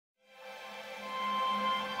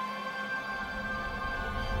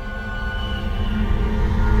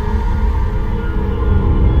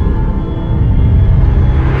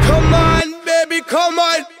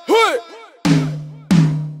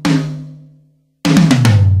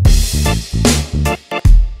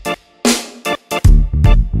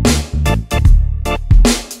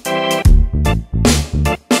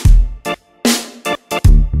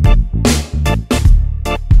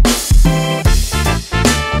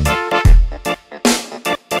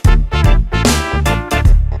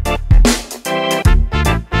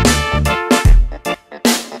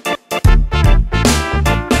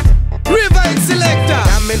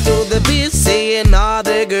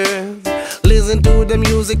Listen to the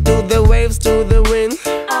music, to the waves, to the wind.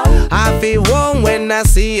 I feel warm when I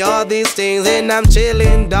see all these things, and I'm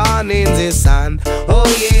chilling down in the sun. Oh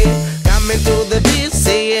yeah, coming to the beach,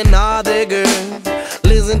 seeing all the girls.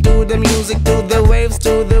 Listen to the music, to the waves,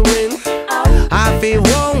 to the wind. I feel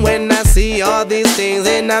warm when I see all these things,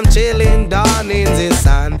 and I'm chilling down in the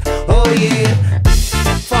sun. Oh yeah,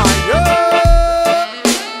 fire.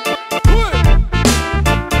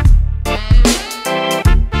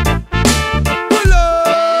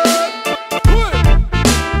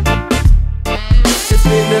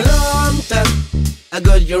 I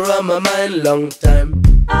got you on my mind, long time,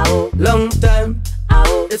 long time.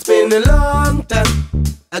 It's been a long time.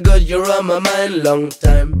 I got you on my mind, long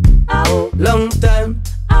time, long time.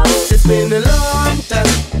 It's been a long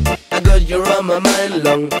time. I got you on my mind,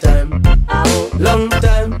 long time, long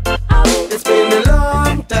time. It's been a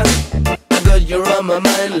long time. I got you on my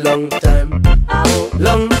mind, long time,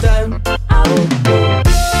 long time.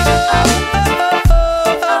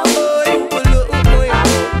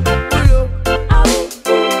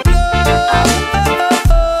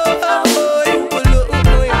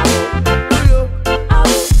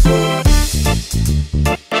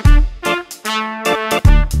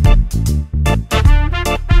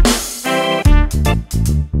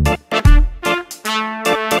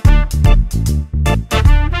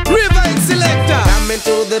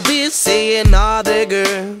 To the beach, seeing all the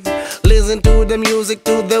girls. Listen to the music,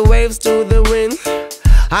 to the waves, to the wind.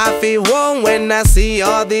 I feel warm when I see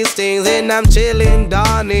all these things, and I'm chilling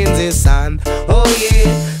down in the sun. Oh yeah,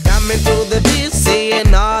 coming to the beach,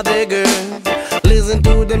 seeing all the girls. Listen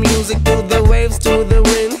to the music, to the waves, to the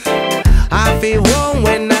wind. I feel warm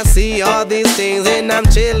when I see all these things, and I'm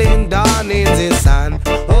chilling down in the sun.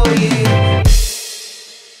 Oh yeah.